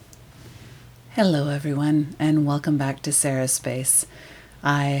Hello, everyone, and welcome back to Sarah's Space.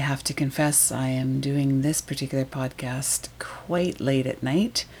 I have to confess, I am doing this particular podcast quite late at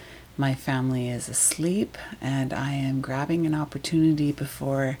night. My family is asleep, and I am grabbing an opportunity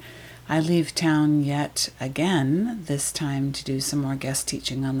before I leave town yet again, this time to do some more guest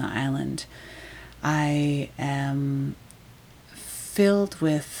teaching on the island. I am filled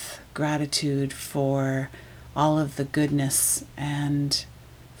with gratitude for all of the goodness and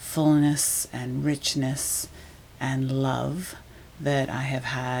fullness and richness and love that I have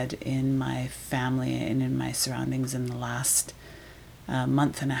had in my family and in my surroundings in the last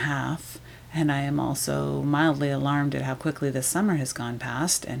month and a half. And I am also mildly alarmed at how quickly the summer has gone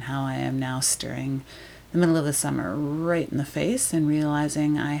past and how I am now staring the middle of the summer right in the face and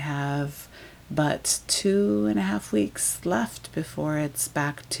realizing I have but 2.5 weeks left before it's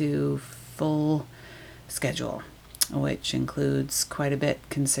back to full schedule, which includes quite a bit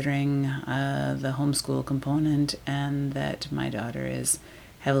considering the homeschool component and that my daughter is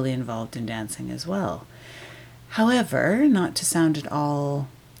heavily involved in dancing as well. However, not to sound at all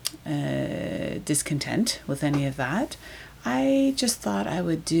discontent with any of that, I just thought I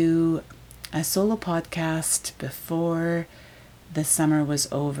would do a solo podcast before the summer was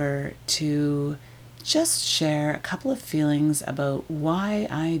over to just share a couple of feelings about why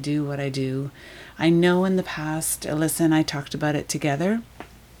I do what I do. I know in the past, Alyssa and I talked about it together,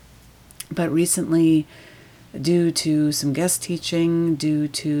 but recently, due to some guest teaching, due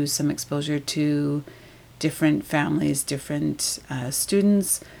to some exposure to different families, different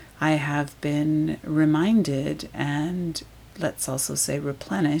students, I have been reminded and let's also say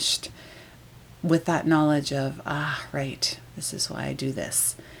replenished with that knowledge of, right, this is why I do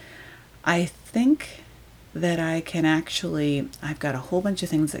this. I think that I can actually, I've got a whole bunch of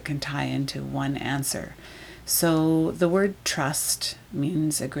things that can tie into one answer. So the word trust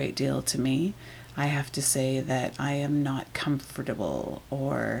means a great deal to me. I have to say that I am not comfortable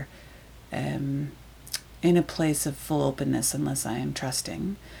or in a place of full openness unless I am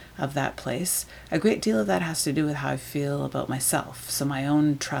trusting of that place. A great deal of that has to do with how I feel about myself. So my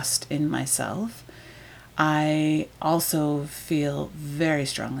own trust in myself. I also feel very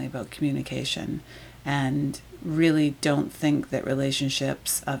strongly about communication and really don't think that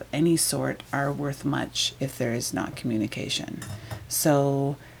relationships of any sort are worth much if there is not communication.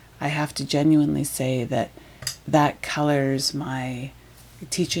 So I have to genuinely say that that colors my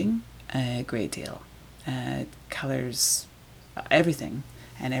teaching a great deal. It colors everything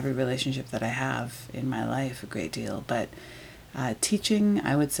and every relationship that I have in my life a great deal. But teaching,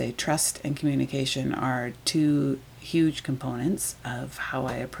 I would say trust and communication are two huge components of how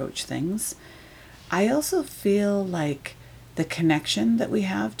I approach things. I also feel like the connection that we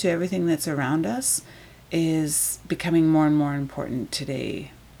have to everything that's around us is becoming more and more important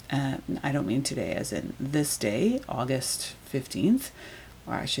today. I don't mean today as in this day, August 15th,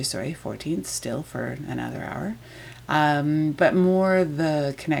 or actually, sorry, 14th, still for another hour. But more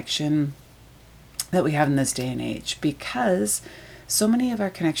the connection that we have in this day and age, because so many of our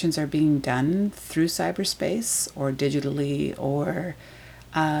connections are being done through cyberspace or digitally or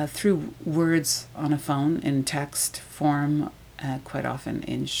through words on a phone in text form, quite often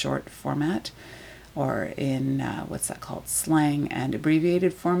in short format or in what's that called, slang and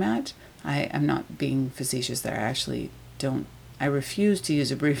abbreviated format. I am not being facetious there. I actually don't. I refuse to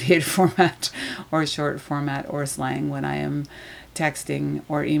use abbreviated format or short format or slang when I am texting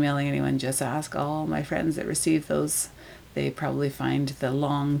or emailing anyone. Just ask all my friends that receive those. They probably find the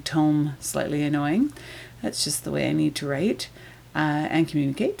long tome slightly annoying. That's just the way I need to write and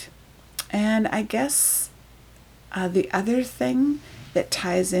communicate. And I guess the other thing that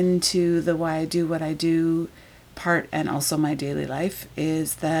ties into the why I do what I do part and also my daily life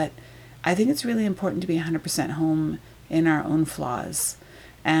is that I think it's really important to be 100% home in our own flaws.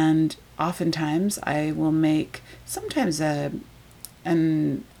 And oftentimes I will make sometimes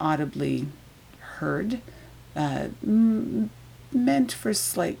an audibly heard, meant for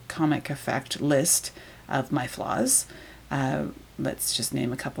slight comic effect list of my flaws. Let's just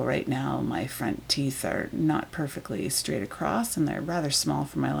name a couple right now. My front teeth are not perfectly straight across and they're rather small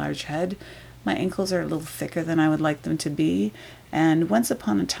for my large head. My ankles are a little thicker than I would like them to be. And once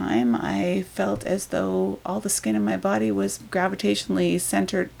upon a time, I felt as though all the skin in my body was gravitationally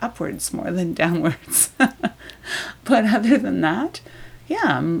centered upwards more than downwards. But other than that,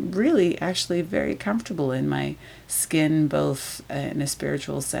 yeah, I'm really actually very comfortable in my skin, both in a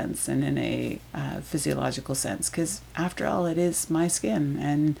spiritual sense and in a physiological sense, because after all, it is my skin.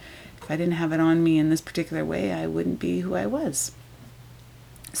 And if I didn't have it on me in this particular way, I wouldn't be who I was.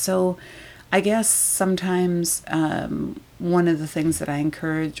 So I guess sometimes one of the things that I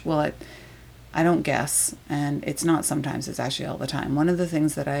encourage, well, I don't guess, and it's not sometimes, it's actually all the time. One of the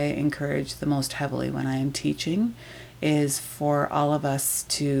things that I encourage the most heavily when I am teaching is for all of us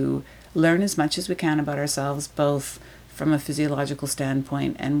to learn as much as we can about ourselves, both from a physiological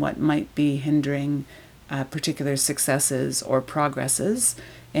standpoint and what might be hindering particular successes or progresses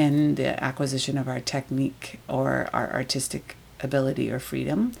in the acquisition of our technique or our artistic ability or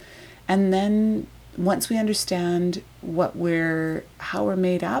freedom. And then once we understand how we're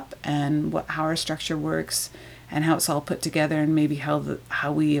made up and how our structure works and how it's all put together, and maybe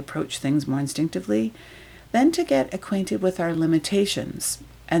how we approach things more instinctively, then to get acquainted with our limitations.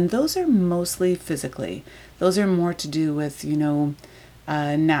 And those are mostly physically. Those are more to do with,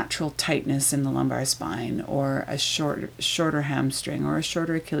 natural tightness in the lumbar spine, or a shorter hamstring, or a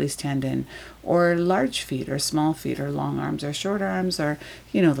shorter Achilles tendon, or large feet or small feet, or long arms or short arms, or,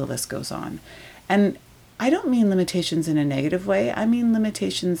 the list goes on. And I don't mean limitations in a negative way. I mean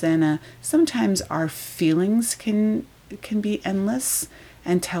limitations in sometimes our feelings can be endless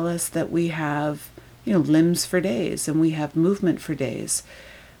and tell us that we have, limbs for days and we have movement for days.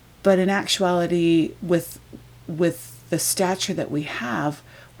 But in actuality, with the stature that we have,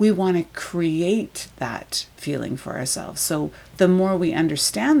 we want to create that feeling for ourselves. So the more we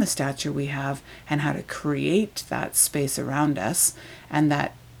understand the stature we have and how to create that space around us and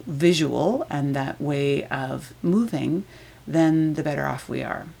that visual and that way of moving, then the better off we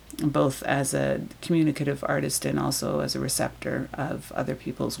are, both as a communicative artist and also as a receptor of other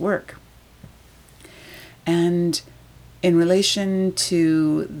people's work. And in relation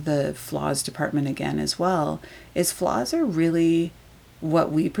to the flaws department again as well, is flaws are really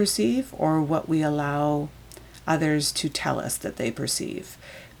what we perceive or what we allow others to tell us that they perceive.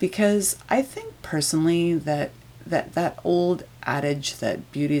 Because I think personally that old adage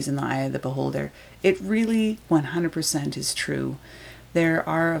that beauty is in the eye of the beholder, it really 100% is true. There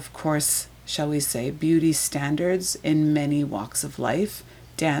are, of course, shall we say, beauty standards in many walks of life,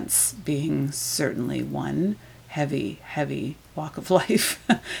 dance being certainly one heavy walk of life.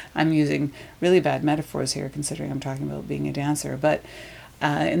 I'm using really bad metaphors here considering I'm talking about being a dancer, but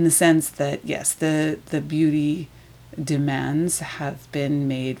in the sense that, yes, the beauty demands have been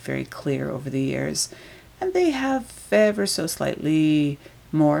made very clear over the years, and they have ever so slightly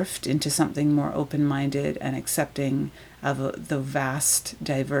morphed into something more open-minded and accepting of the vast,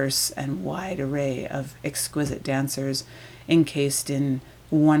 diverse, and wide array of exquisite dancers encased in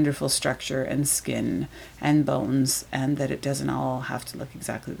wonderful structure and skin and bones, and that it doesn't all have to look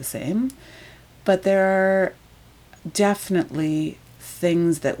exactly the same. But there are definitely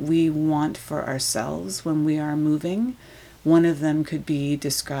things that we want for ourselves when we are moving. One of them could be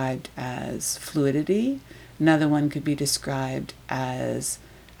described as fluidity. Another one could be described as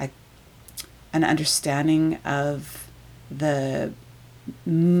an understanding of the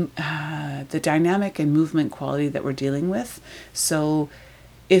dynamic and movement quality that we're dealing with. So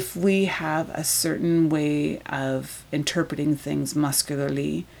if we have a certain way of interpreting things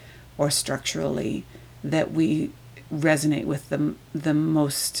muscularly or structurally that we resonate with the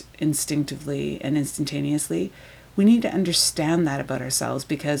most instinctively and instantaneously, we need to understand that about ourselves,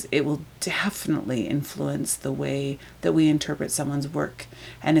 because it will definitely influence the way that we interpret someone's work.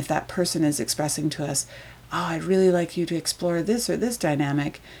 And if that person is expressing to us, oh, I'd really like you to explore this or this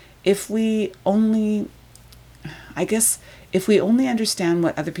dynamic, if we only understand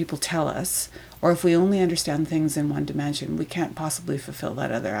what other people tell us, or if we only understand things in one dimension, we can't possibly fulfill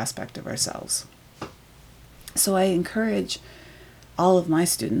that other aspect of ourselves. So I encourage all of my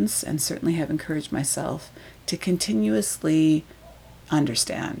students, and certainly have encouraged myself, to continuously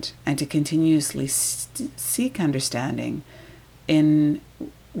understand and to continuously seek understanding in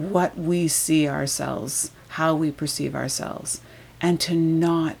what we see ourselves, how we perceive ourselves, and to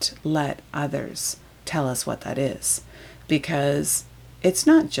not let others tell us what that is. Because it's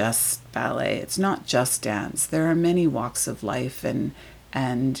not just ballet, it's not just dance. There are many walks of life and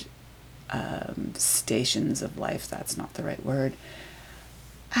stations of life, that's not the right word,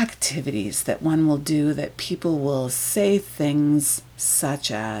 activities that one will do that people will say things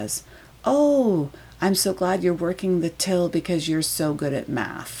such as, oh, I'm so glad you're working the till because you're so good at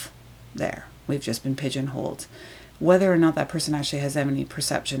math. There, we've just been pigeonholed. Whether or not that person actually has any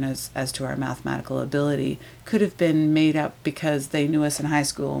perception as to our mathematical ability could have been made up because they knew us in high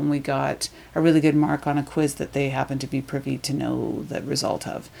school and we got a really good mark on a quiz that they happened to be privy to know the result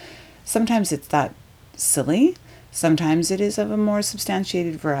of. Sometimes it's that silly. Sometimes it is of a more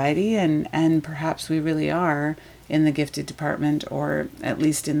substantiated variety, and perhaps we really are in the gifted department, or at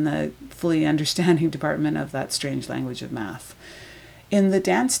least in the fully understanding department of that strange language of math. In the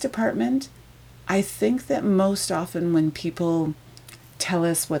dance department, I think that most often when people tell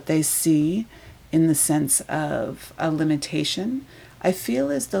us what they see in the sense of a limitation, I feel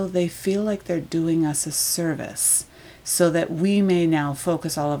as though they feel like they're doing us a service so that we may now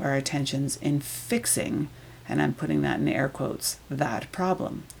focus all of our attentions in fixing, and I'm putting that in air quotes, that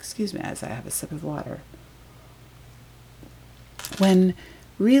problem. Excuse me as I have a sip of water. When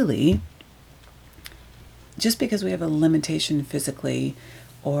really, just because we have a limitation physically,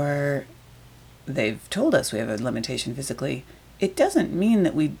 or they've told us we have a limitation physically, it doesn't mean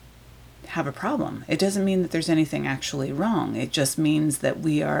that we have a problem. It doesn't mean that there's anything actually wrong. It just means that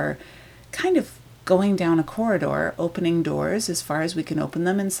we are kind of going down a corridor, opening doors as far as we can open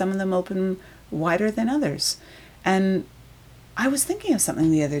them, and some of them open wider than others. And I was thinking of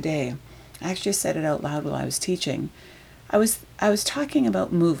something the other day. I actually said it out loud while I was teaching. I was talking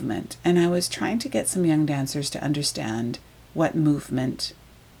about movement, and I was trying to get some young dancers to understand what movement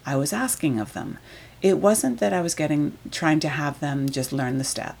I was asking of them. It wasn't that I was trying to have them just learn the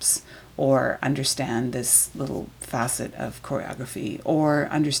steps or understand this little facet of choreography or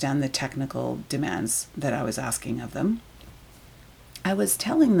understand the technical demands that I was asking of them. I was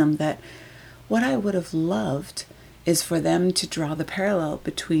telling them that what I would have loved is for them to draw the parallel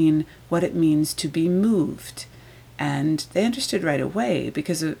between what it means to be moved. And they understood right away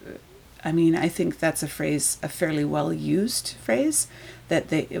because, I think that's a phrase, a fairly well-used phrase,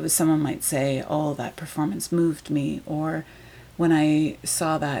 that it was someone might say, oh, that performance moved me, or when I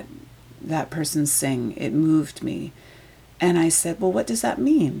saw that person sing, it moved me. And I said, well, what does that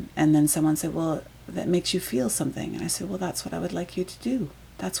mean? And then someone said, well, that makes you feel something. And I said, well, that's what I would like you to do.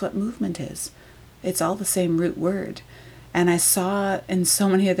 That's what movement is. It's all the same root word. And I saw in so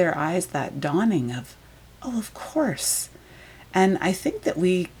many of their eyes that dawning of, oh, of course. And I think that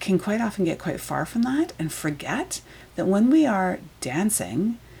we can quite often get quite far from that and forget that when we are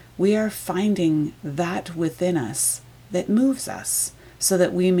dancing, we are finding that within us that moves us so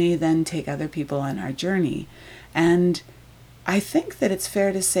that we may then take other people on our journey. And I think that it's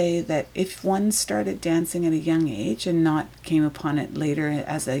fair to say that if one started dancing at a young age and not came upon it later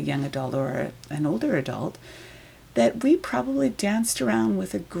as a young adult or an older adult, that we probably danced around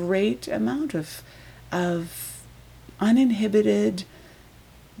with a great amount of uninhibited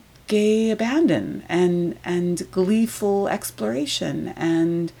gay abandon and gleeful exploration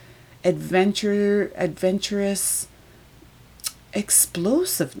and adventurous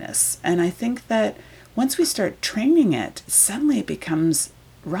explosiveness. And I think that once we start training it, suddenly it becomes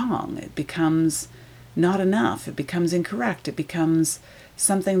wrong. It becomes not enough. It becomes incorrect. It becomes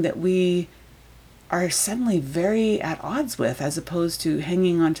something that we are suddenly very at odds with, as opposed to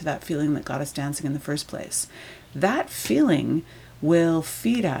hanging on to that feeling that got us dancing in the first place. That feeling will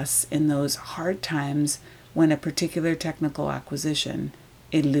feed us in those hard times when a particular technical acquisition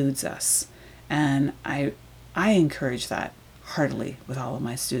eludes us. And I encourage that heartily with all of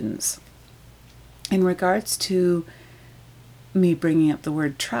my students. In regards to me bringing up the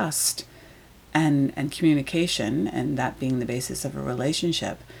word trust and communication, and that being the basis of a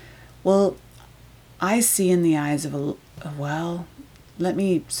relationship, well, I see in the eyes of let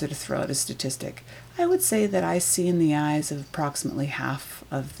me sort of throw out a statistic. I would say that I see in the eyes of approximately half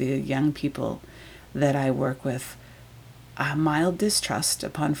of the young people that I work with a mild distrust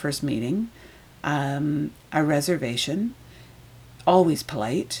upon first meeting, a reservation, always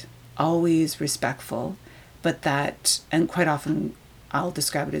polite, always respectful, but and quite often I'll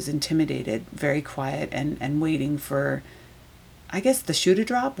describe it as intimidated, very quiet and waiting for, I guess, the shoe to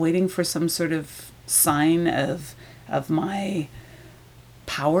drop, waiting for some sort of sign of my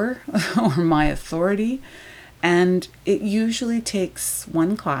power or my authority. And it usually takes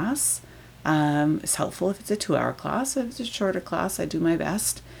one class. It's helpful if it's a 2-hour class. If it's a shorter class, I do my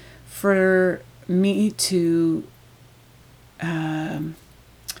best for me to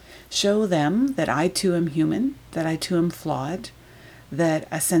show them that I too am human, that I too am flawed, that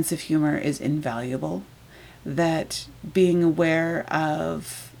a sense of humor is invaluable, that being aware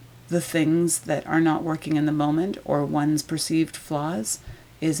of the things that are not working in the moment or one's perceived flaws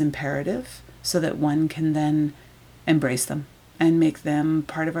is imperative, so that one can then embrace them and make them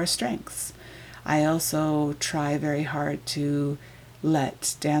part of our strengths. I also try very hard to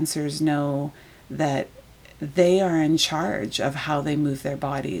let dancers know that they are in charge of how they move their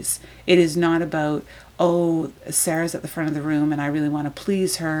bodies. It is not about, oh, Sarah's at the front of the room and I really want to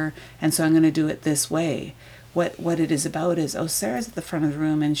please her, and so I'm going to do it this way. What it is about is, oh, Sarah's at the front of the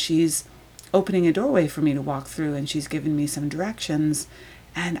room and she's opening a doorway for me to walk through, and she's given me some directions,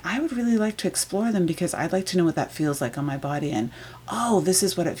 And I would really like to explore them because I'd like to know what that feels like on my body. And, oh, this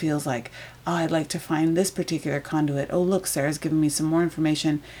is what it feels like. Oh, I'd like to find this particular conduit. Oh, look, Sarah's given me some more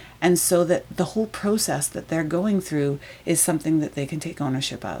information. And so that the whole process that they're going through is something that they can take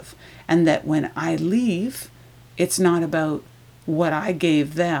ownership of. And that when I leave, it's not about what I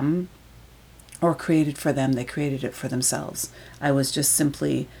gave them or created for them. They created it for themselves. I was just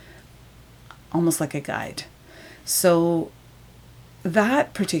simply almost like a guide. So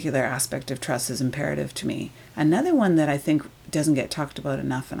that particular aspect of trust is imperative to me. Another one that I think doesn't get talked about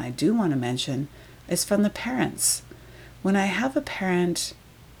enough, and I do want to mention, is from the parents. When I have a parent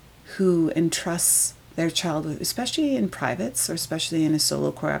who entrusts their child, especially in privates or especially in a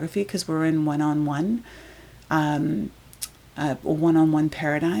solo choreography, because we're in one-on-one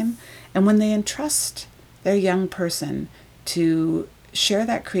paradigm, and when they entrust their young person to share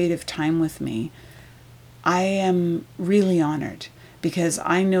that creative time with me, I am really honored because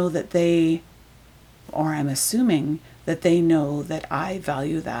I know that they, or I'm assuming that they know that I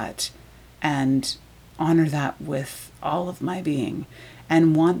value that and honor that with all of my being,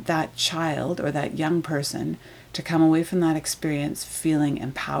 and want that child or that young person to come away from that experience feeling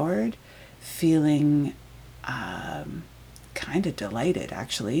empowered, feeling kind of delighted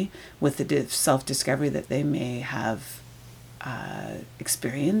actually with the self-discovery that they may have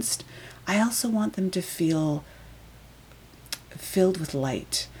experienced. I also want them to feel filled with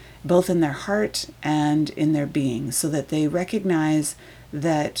light, both in their heart and in their being, so that they recognize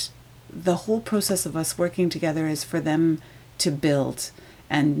that the whole process of us working together is for them to build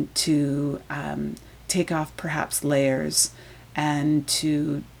and to take off perhaps layers and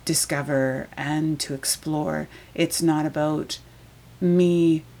to discover and to explore. It's not about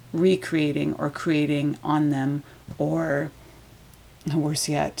me recreating or creating on them, or worse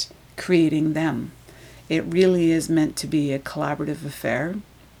yet, creating them. It really is meant to be a collaborative affair,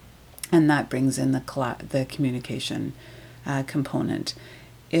 and that brings in the communication component.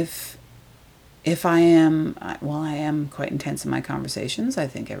 If I am, well, I am quite intense in my conversations. I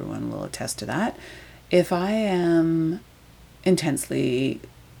think everyone will attest to that. If I am intensely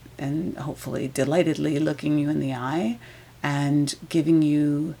and hopefully delightedly looking you in the eye and giving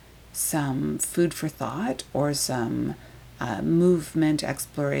you some food for thought or some movement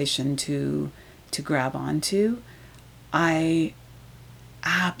exploration to grab onto, I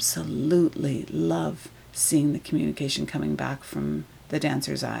absolutely love seeing the communication coming back from the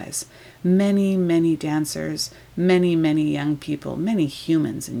dancer's eyes. Many, many dancers, many, many young people, many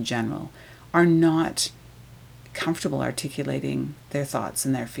humans in general are not comfortable articulating their thoughts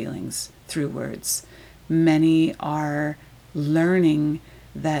and their feelings through words. Many are learning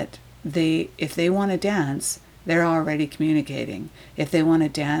that if they want to dance, they're already communicating. If they want to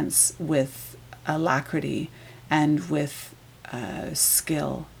dance with alacrity and with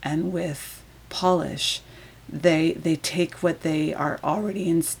skill and with polish, they take what they are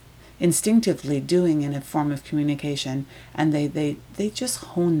already instinctively doing in a form of communication, and they just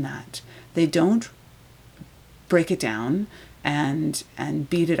hone that. They don't break it down and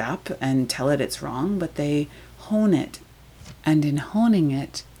beat it up and tell it it's wrong, but they hone it. And in honing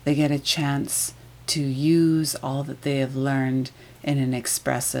it, they get a chance to use all that they have learned in an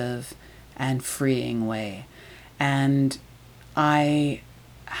expressive and freeing way. And I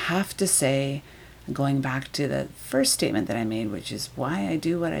have to say, going back to the first statement that I made, which is why I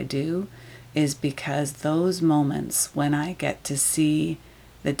do what I do, is because those moments when I get to see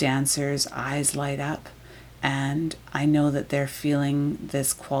the dancers' eyes light up, and I know that they're feeling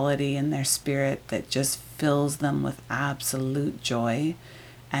this quality in their spirit that just fills them with absolute joy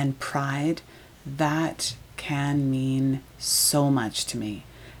and pride, that can mean so much to me.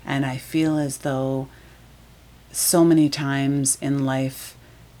 And I feel as though so many times in life,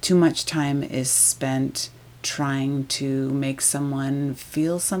 too much time is spent trying to make someone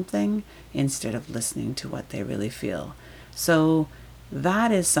feel something instead of listening to what they really feel. So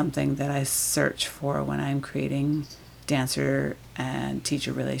that is something that I search for when I'm creating dancer and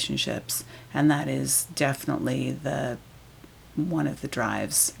teacher relationships, and that is definitely one of the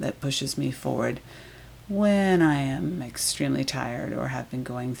drives that pushes me forward when I am extremely tired or have been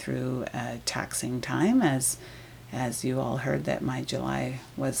going through a taxing time, as you all heard that my July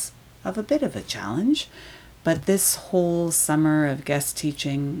was of a bit of a challenge. But this whole summer of guest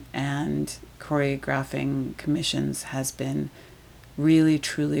teaching and choreographing commissions has been really,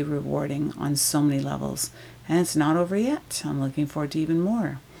 truly rewarding on so many levels. And it's not over yet. I'm looking forward to even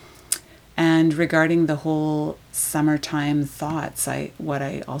more. And regarding the whole summertime thoughts, what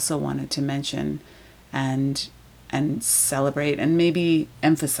I also wanted to mention and celebrate and maybe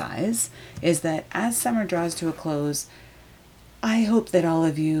emphasize is that as summer draws to a close, I hope that all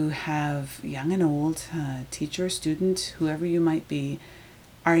of you have, young and old, teacher, student, whoever you might be,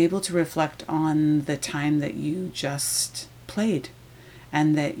 are able to reflect on the time that you just played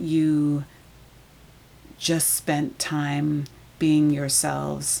and that you just spent time being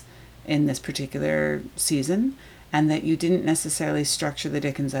yourselves in this particular season, and that you didn't necessarily structure the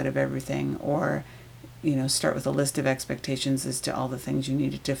dickens out of everything, or start with a list of expectations as to all the things you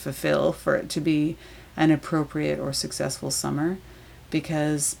needed to fulfill for it to be an appropriate or successful summer.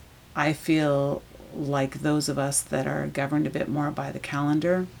 Because I feel like those of us that are governed a bit more by the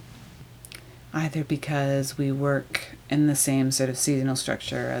calendar, either because we work in the same sort of seasonal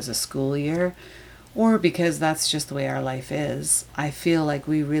structure as a school year, or because that's just the way our life is, I feel like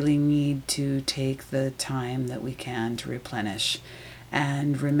we really need to take the time that we can to replenish,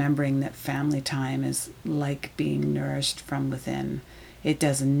 and remembering that family time is like being nourished from within. It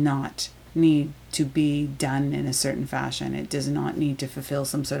does not need to be done in a certain fashion. It does not need to fulfill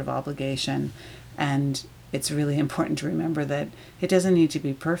some sort of obligation. And it's really important to remember that it doesn't need to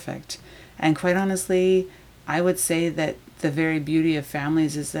be perfect. And quite honestly, I would say that the very beauty of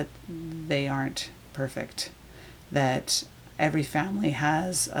families is that they aren't perfect. That every family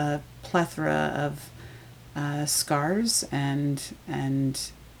has a plethora of scars and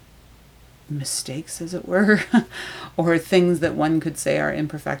mistakes, as it were, or things that one could say are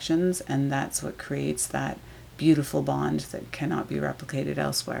imperfections, and that's what creates that beautiful bond that cannot be replicated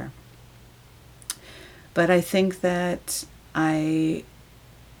elsewhere. But I think that I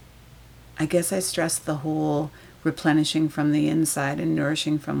guess I stress the whole replenishing from the inside and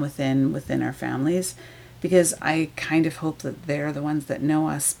nourishing from within our families, because I kind of hope that they're the ones that know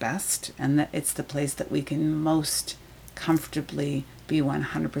us best, and that it's the place that we can most comfortably be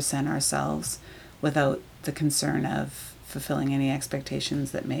 100% ourselves without the concern of fulfilling any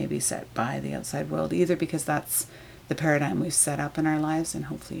expectations that may be set by the outside world, either because that's the paradigm we've set up in our lives, and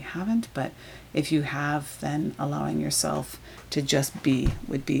hopefully you haven't, but if you have, then allowing yourself to just be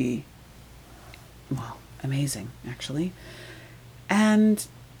would be, well, amazing, actually. And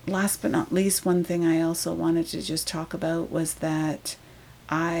last but not least, one thing I also wanted to just talk about was that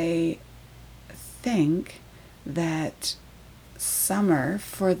I think that summer,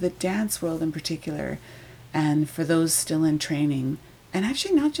 for the dance world in particular, and for those still in training, and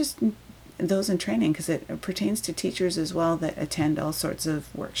actually not just those in training, because it pertains to teachers as well that attend all sorts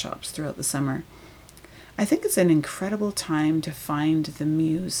of workshops throughout the summer, I think it's an incredible time to find the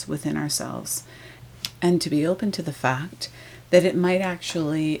muse within ourselves, and to be open to the fact that it might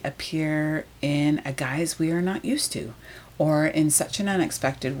actually appear in a guise we are not used to, or in such an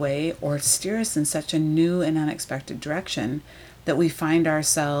unexpected way, or steer us in such a new and unexpected direction that we find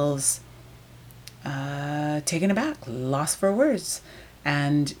ourselves taken aback, lost for words,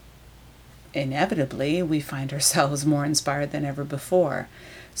 and inevitably we find ourselves more inspired than ever before.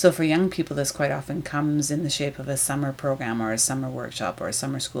 So for young people, this quite often comes in the shape of a summer program or a summer workshop or a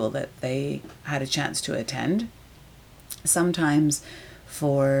summer school that they had a chance to attend. Sometimes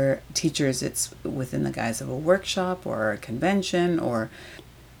for teachers, it's within the guise of a workshop or a convention, or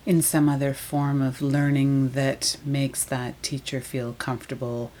in some other form of learning that makes that teacher feel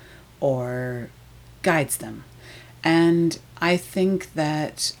comfortable or guides them. And I think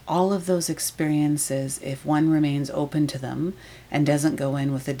that all of those experiences, if one remains open to them and doesn't go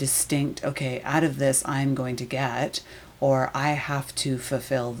in with a distinct, okay, out of this I'm going to get, or I have to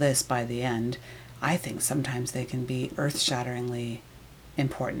fulfill this by the end, I think sometimes they can be earth-shatteringly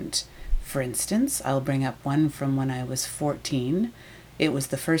important. For instance, I'll bring up one from when I was 14. It was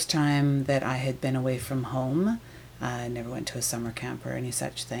the first time that I had been away from home. I never went to a summer camp or any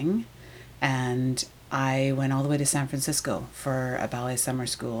such thing. And I went all the way to San Francisco for a ballet summer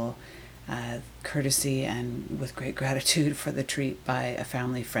school, courtesy and with great gratitude for the treat by a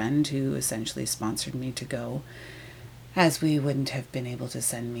family friend who essentially sponsored me to go, as we wouldn't have been able to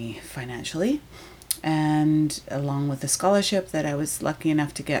send me financially. And along with the scholarship that I was lucky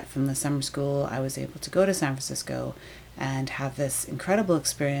enough to get from the summer school, I was able to go to San Francisco and have this incredible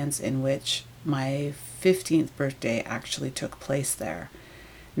experience in which my 15th birthday actually took place there.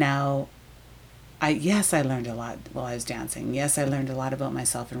 Now, I learned a lot while I was dancing. Yes, I learned a lot about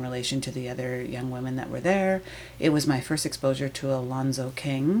myself in relation to the other young women that were there. It was my first exposure to Alonzo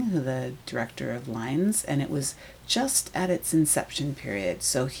King, the director of Lines, and it was just at its inception period.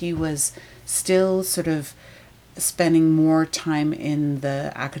 So he was still sort of spending more time in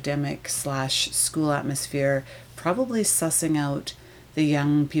the academic / school atmosphere, probably sussing out the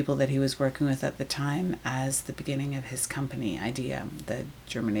young people that he was working with at the time as the beginning of his company idea, the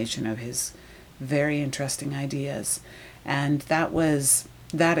germination of his very interesting ideas. And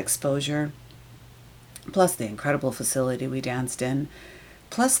that exposure plus the incredible facility we danced in,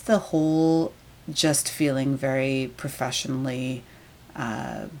 plus the whole just feeling very professionally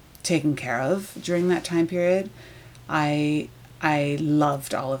uh, taken care of during that time period. I I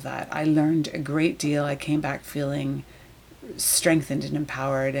loved all of that. I learned a great deal. I came back feeling strengthened and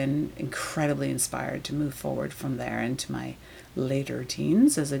empowered and incredibly inspired to move forward from there into my later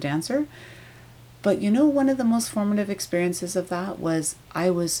teens as a dancer. But one of the most formative experiences of that was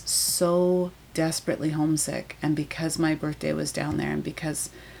I was so desperately homesick. And because my birthday was down there and because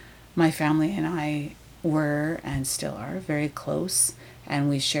my family and I were and still are very close and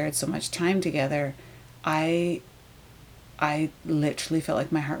we shared so much time together, I I literally felt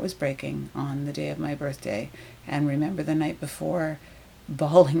like my heart was breaking on the day of my birthday. And remember the night before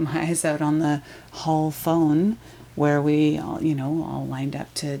bawling my eyes out on the hall phone where we all lined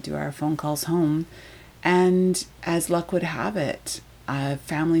up to do our phone calls home. And as luck would have it, a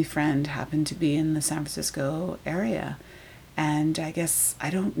family friend happened to be in the San Francisco area. And I guess I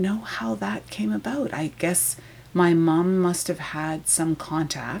don't know how that came about. I guess my mom must have had some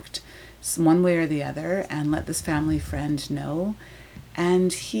contact, one way or the other, and let this family friend know.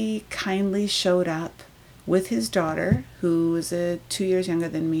 And he kindly showed up with his daughter, who was 2 years younger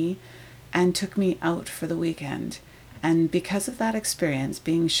than me, and took me out for the weekend. And because of that experience,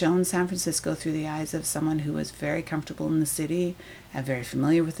 being shown San Francisco through the eyes of someone who was very comfortable in the city and very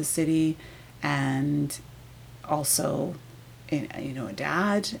familiar with the city, and also, a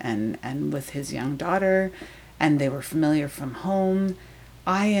dad and with his young daughter, and they were familiar from home,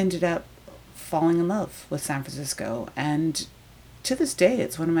 I ended up falling in love with San Francisco. And to this day,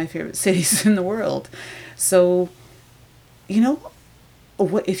 it's one of my favorite cities in the world. So, you know,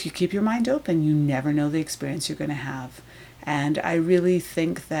 if you keep your mind open, you never know the experience you're going to have. And I really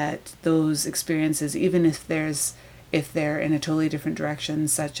think that those experiences, even if they're in a totally different direction,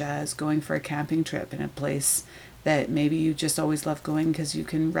 such as going for a camping trip in a place that maybe you just always love going because you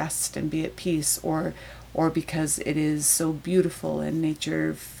can rest and be at peace, or because it is so beautiful and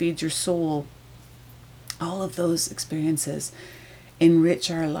nature feeds your soul, all of those experiences enrich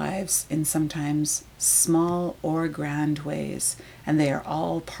our lives in sometimes small or grand ways, and they are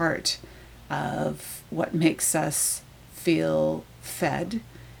all part of what makes us feel fed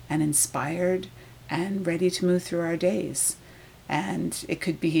and inspired and ready to move through our days. And it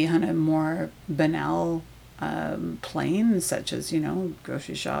could be on a more banal plane, such as,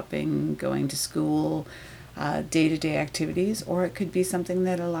 grocery shopping, going to school, day to day activities, or it could be something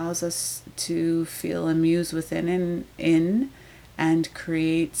that allows us to feel and muse within and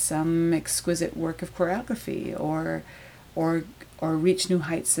create some exquisite work of choreography, or reach new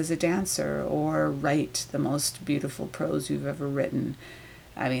heights as a dancer, or write the most beautiful prose you've ever written.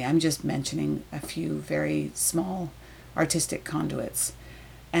 I mean, I'm just mentioning a few very small artistic conduits.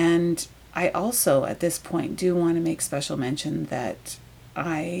 And I also, at this point, do want to make special mention that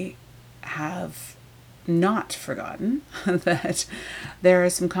I have not forgotten that there are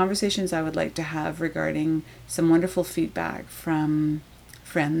some conversations I would like to have regarding some wonderful feedback from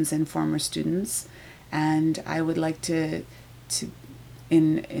friends and former students. And I would like to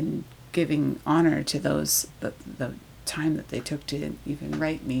in giving honor to those, the time that they took to even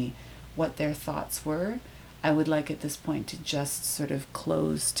write me what their thoughts were, I would like at this point to just sort of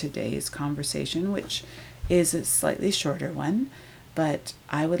close today's conversation, which is a slightly shorter one, but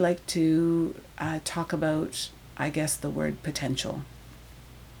I would like to talk about, I guess, the word potential.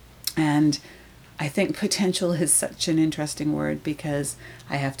 And I think potential is such an interesting word because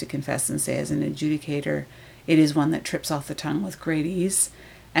I have to confess and say, as an adjudicator, it is one that trips off the tongue with great ease.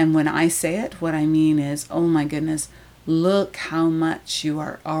 And when I say it, what I mean is, oh my goodness, look how much you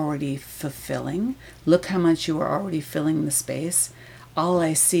are already fulfilling. Look how much you are already filling the space. All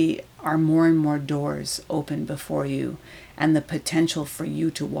I see are more and more doors open before you, and the potential for you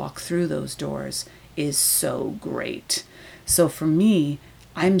to walk through those doors is so great. So for me,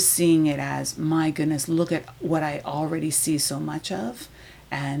 I'm seeing it as, my goodness, look at what I already see so much of,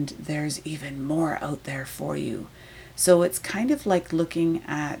 and there's even more out there for you. So it's kind of like looking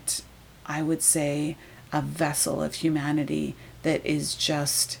at, I would say, a vessel of humanity that is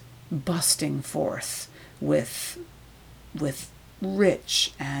just busting forth with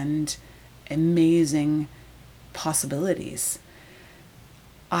rich and amazing possibilities.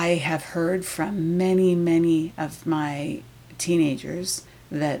 I have heard from many, many of my teenagers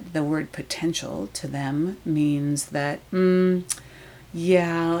that the word potential to them means that,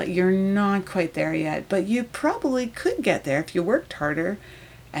 yeah, you're not quite there yet, but you probably could get there if you worked harder.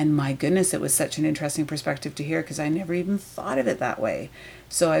 And my goodness, it was such an interesting perspective to hear because I never even thought of it that way.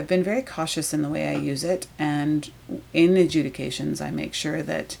 So I've been very cautious in the way I use it. And in adjudications, I make sure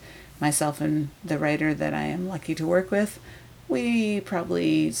that myself and the writer that I am lucky to work with, we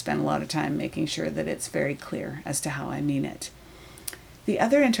probably spend a lot of time making sure that it's very clear as to how I mean it. The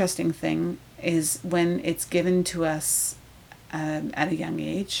other interesting thing is when it's given to us at a young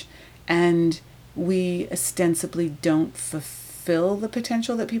age and we ostensibly don't fulfill the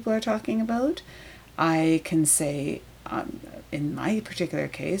potential that people are talking about. I can say, in my particular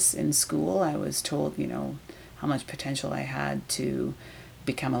case, in school, I was told, how much potential I had to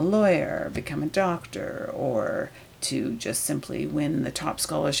become a lawyer, become a doctor, or to just simply win the top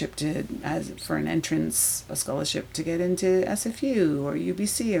scholarship for an entrance, a scholarship to get into SFU or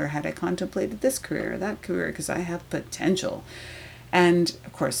UBC, or had I contemplated this career or that career because I have potential. And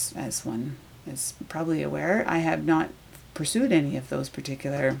of course, as one is probably aware, I have not pursued any of those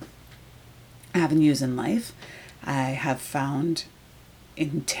particular avenues in life. I have found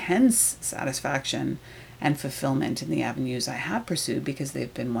intense satisfaction and fulfillment in the avenues I have pursued because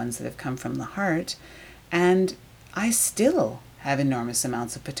they've been ones that have come from the heart. And I still have enormous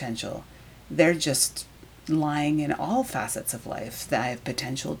amounts of potential. They're just lying in all facets of life. That I have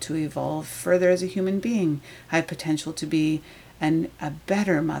potential to evolve further as a human being. I have potential to be a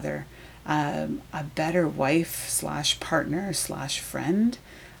better mother, a better wife slash partner slash friend.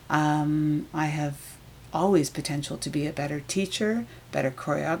 I have always potential to be a better teacher, better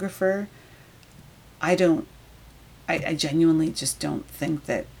choreographer. I genuinely just don't think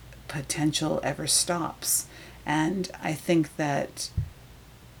that potential ever stops. And I think that,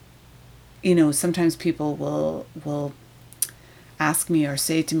 sometimes people will ask me or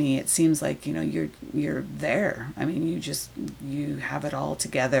say to me, it seems like, you're there. I mean, you have it all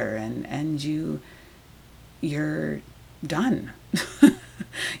together and you're done.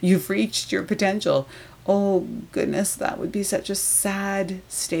 You've reached your potential. Oh goodness, that would be such a sad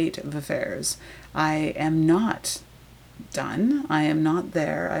state of affairs. I am not done. I am not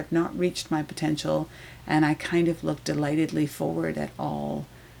there. I've not reached my potential, and I kind of look delightedly forward at all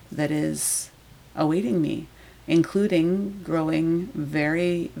that is awaiting me, including growing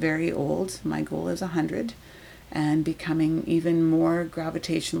very, very old. My goal is 100, and becoming even more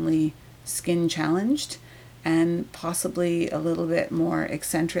gravitationally skin challenged and possibly a little bit more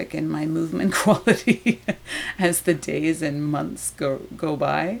eccentric in my movement quality as the days and months go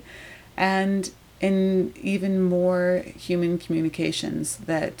by, and in even more human communications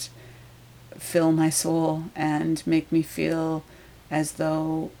that fill my soul and make me feel as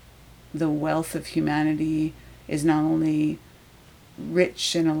though the wealth of humanity is not only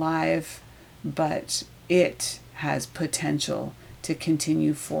rich and alive, but it has potential to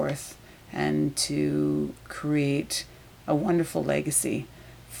continue forth and to create a wonderful legacy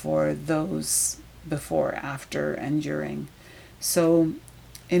for those before, after, and during. So,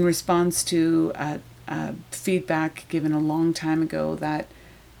 in response to feedback given a long time ago that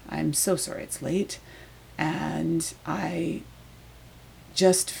I'm so sorry it's late, and I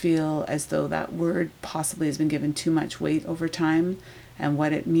just feel as though that word possibly has been given too much weight over time, and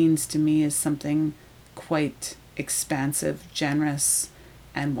what it means to me is something quite expansive, generous,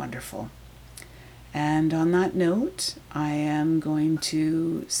 and wonderful. And on that note, I am going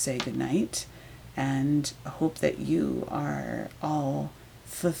to say goodnight and hope that you are all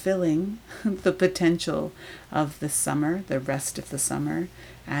fulfilling the potential of the summer, the rest of the summer,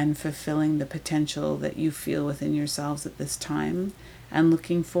 and fulfilling the potential that you feel within yourselves at this time, and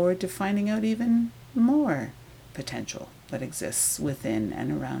looking forward to finding out even more potential that exists within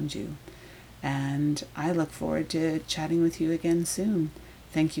and around you. And I look forward to chatting with you again soon.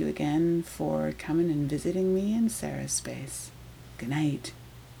 Thank you again for coming and visiting me in Sarah's space. Good night.